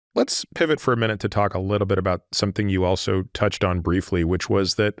Let's pivot for a minute to talk a little bit about something you also touched on briefly, which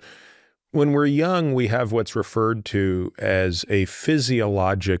was that when we're young, we have what's referred to as a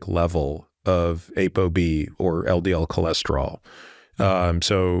physiologic level of ApoB or LDL cholesterol.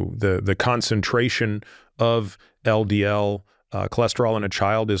 So the concentration of LDL cholesterol in a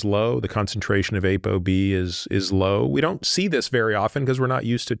child is low. The concentration of ApoB is low. We don't see this very often because we're not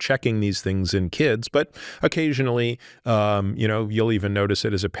used to checking these things in kids, but occasionally, you know, you'll even notice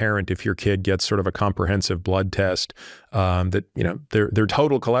it as a parent if your kid gets sort of a comprehensive blood test, that, you know, their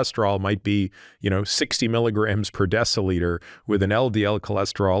total cholesterol might be, you know, 60 milligrams per deciliter with an LDL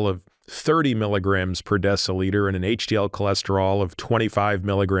cholesterol of 30 milligrams per deciliter and an HDL cholesterol of 25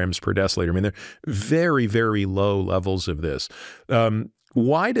 milligrams per deciliter. I mean, they're very, very low levels of this.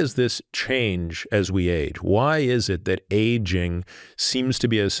 Why does this change as we age? Why is it that aging seems to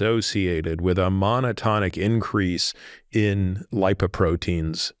be associated with a monotonic increase in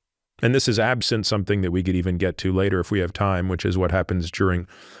lipoproteins? And this is absent something that we could even get to later if we have time, which is what happens during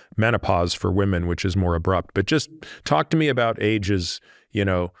menopause for women, which is more abrupt. But just talk to me about ages, you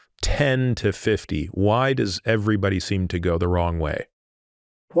know, 10 to 50. Why does everybody seem to go the wrong way?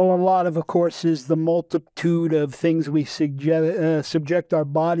 Well, a lot of course, is the multitude of things we subject our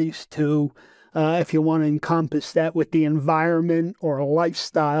bodies to, if you want to encompass that with the environment or a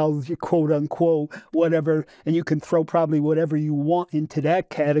lifestyle, quote unquote, whatever, and you can throw probably whatever you want into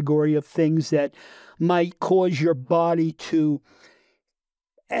that category of things that might cause your body to,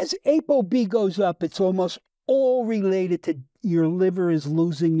 as ApoB goes up, it's almost all related to your liver is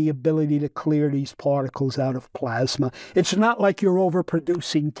losing the ability to clear these particles out of plasma. It's not like you're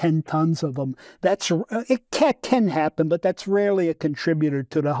overproducing 10 tons of them. It can happen, but that's rarely a contributor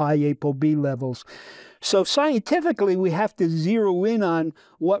to the high ApoB levels. So scientifically, we have to zero in on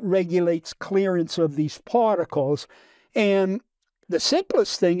what regulates clearance of these particles. And the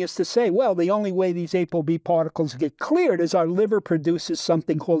simplest thing is to say, well, the only way these ApoB particles get cleared is our liver produces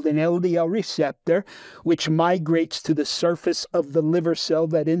something called an LDL receptor, which migrates to the surface of the liver cell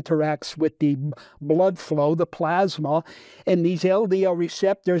that interacts with the blood flow, the plasma. And these LDL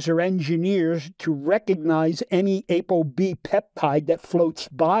receptors are engineered to recognize any ApoB peptide that floats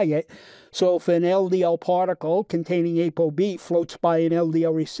by it. So if an LDL particle containing ApoB floats by an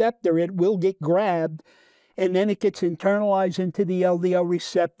LDL receptor, it will get grabbed, and then it gets internalized into the LDL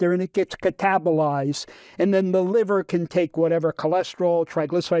receptor, and it gets catabolized. And then the liver can take whatever cholesterol,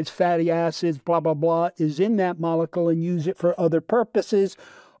 triglycerides, fatty acids, blah, blah, blah, is in that molecule and use it for other purposes,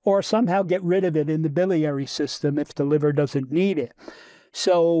 or somehow get rid of it in the biliary system if the liver doesn't need it.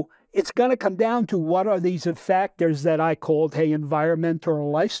 So it's going to come down to what are these factors that I called, hey, environmental or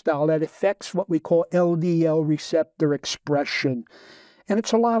lifestyle that affects what we call LDL receptor expression. And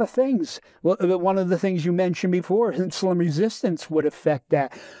it's a lot of things. Well, one of the things you mentioned before, insulin resistance would affect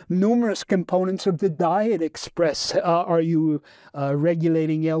that. Numerous components of the diet express, are you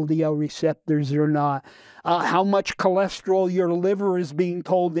regulating LDL receptors or not? How much cholesterol your liver is being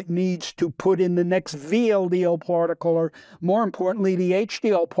told it needs to put in the next VLDL particle, or more importantly, the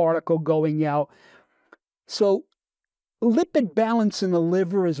HDL particle going out. So lipid balance in the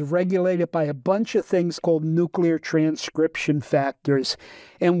liver is regulated by a bunch of things called nuclear transcription factors.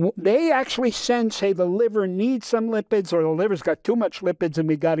 And they actually sense, hey, the liver needs some lipids, or the liver's got too much lipids and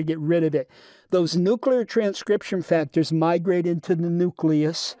we got to get rid of it. Those nuclear transcription factors migrate into the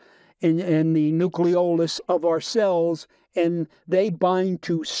nucleus and the nucleolus of our cells, and they bind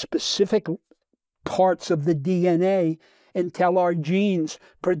to specific parts of the DNA and tell our genes,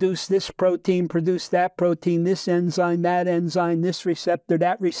 produce this protein, produce that protein, this enzyme, this receptor,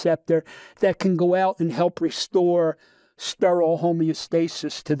 that can go out and help restore sterile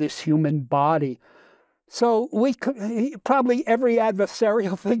homeostasis to this human body. So probably every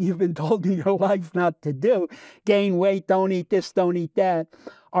adversarial thing you've been told in your life not to do, gain weight, don't eat this, don't eat that,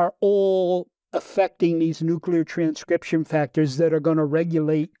 are all affecting these nuclear transcription factors that are going to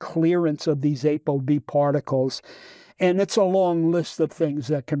regulate clearance of these ApoB particles. And it's a long list of things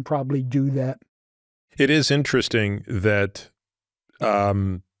that can probably do that. It is interesting that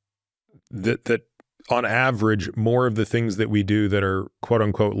that on average, more of the things that we do that are quote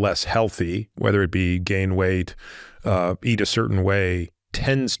unquote less healthy, whether it be gain weight, eat a certain way,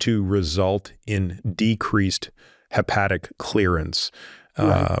 tends to result in decreased hepatic clearance.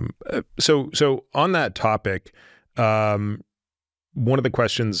 Right. So on that topic, one of the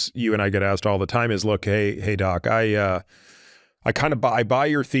questions you and I get asked all the time is, look, hey doc, I buy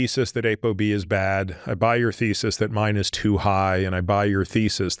your thesis that ApoB is bad. I buy your thesis that mine is too high, and I buy your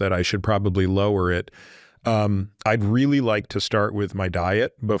thesis that I should probably lower it. I'd really like to start with my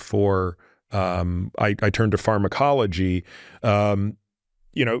diet before I turn to pharmacology.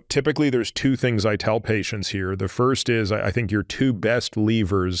 typically there's two things I tell patients here. The first is I think your two best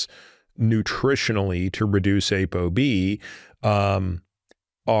levers nutritionally to reduce ApoB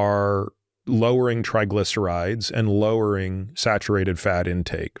are lowering triglycerides and lowering saturated fat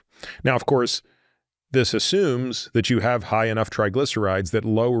intake. Now, of course, this assumes that you have high enough triglycerides that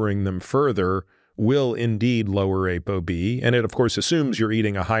lowering them further will indeed lower ApoB. And it, of course, assumes you're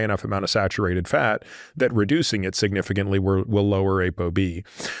eating a high enough amount of saturated fat that reducing it significantly will lower ApoB.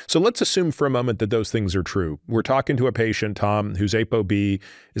 So let's assume for a moment that those things are true. We're talking to a patient, Tom, whose ApoB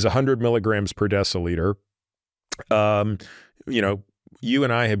is 100 milligrams per deciliter. You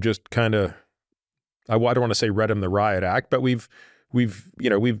and I have just kind of, I don't want to say read him the riot act, but we've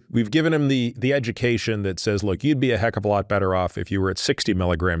given him the education that says, look, you'd be a heck of a lot better off if you were at 60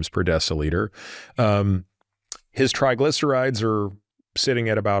 milligrams per deciliter. His triglycerides are sitting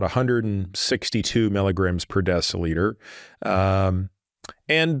at about 162 milligrams per deciliter.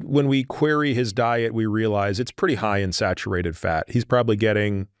 And when we query his diet, we realize it's pretty high in saturated fat. He's probably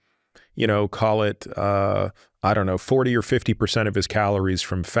getting, call it, 40 or 50% of his calories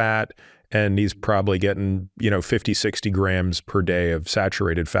from fat. And he's probably getting, 50, 60 grams per day of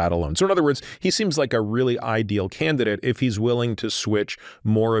saturated fat alone. So in other words, he seems like a really ideal candidate if he's willing to switch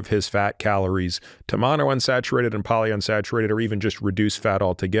more of his fat calories to monounsaturated and polyunsaturated, or even just reduce fat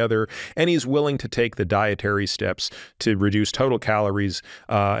altogether. And he's willing to take the dietary steps to reduce total calories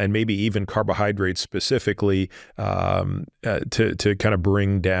and maybe even carbohydrates specifically to kind of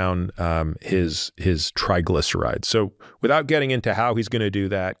bring down his triglycerides. So without getting into how he's going to do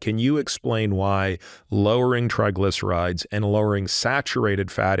that, can you explain why lowering triglycerides and lowering saturated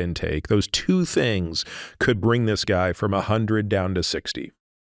fat intake, those two things, could bring this guy from 100 down to 60?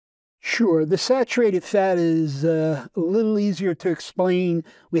 Sure. The saturated fat is a little easier to explain.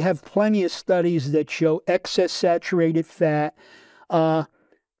 We have plenty of studies that show excess saturated fat,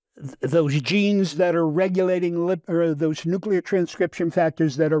 those genes that are regulating those nuclear transcription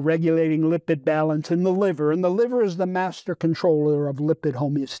factors that are regulating lipid balance in the liver. And the liver is the master controller of lipid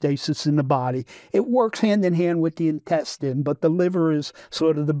homeostasis in the body. It works hand in hand with the intestine, but the liver is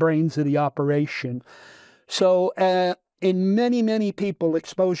sort of the brains of the operation. So in many, many people,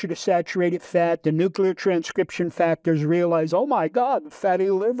 exposure to saturated fat, the nuclear transcription factors realize, oh my God, fatty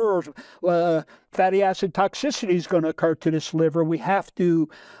liver, fatty acid toxicity is going to occur to this liver. We have to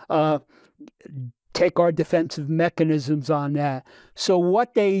take our defensive mechanisms on that. So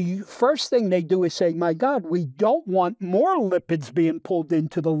first thing they do is say, my God, we don't want more lipids being pulled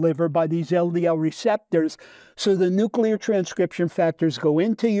into the liver by these LDL receptors. So the nuclear transcription factors go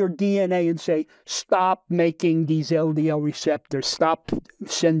into your DNA and say, stop making these LDL receptors. Stop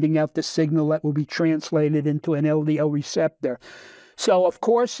sending out the signal that will be translated into an LDL receptor. So, of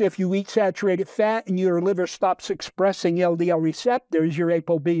course, if you eat saturated fat and your liver stops expressing LDL receptors, your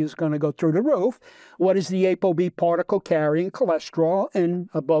ApoB is going to go through the roof. What is the ApoB particle carrying? Cholesterol, and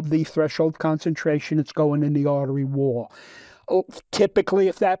above the threshold concentration, it's going in the artery wall. Typically,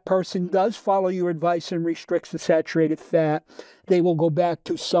 if that person does follow your advice and restricts the saturated fat, they will go back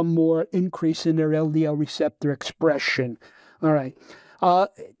to some more increase in their LDL receptor expression. All right.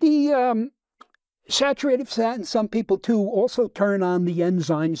 Saturated fat in some people, too, also turn on the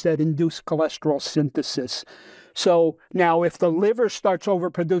enzymes that induce cholesterol synthesis. So now if the liver starts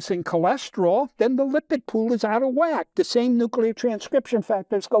overproducing cholesterol, then the lipid pool is out of whack. The same nuclear transcription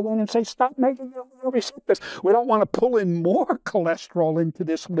factors go in and say, stop making LDL receptors. We don't want to pull in more cholesterol into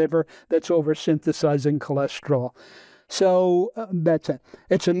this liver that's oversynthesizing cholesterol. So that's it.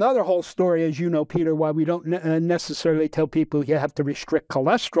 It's another whole story, as you know, Peter, why we don't necessarily tell people you have to restrict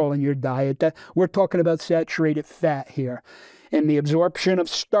cholesterol in your diet. We're talking about saturated fat here. And the absorption of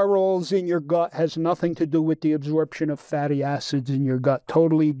sterols in your gut has nothing to do with the absorption of fatty acids in your gut.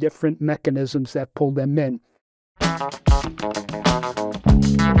 Totally different mechanisms that pull them in.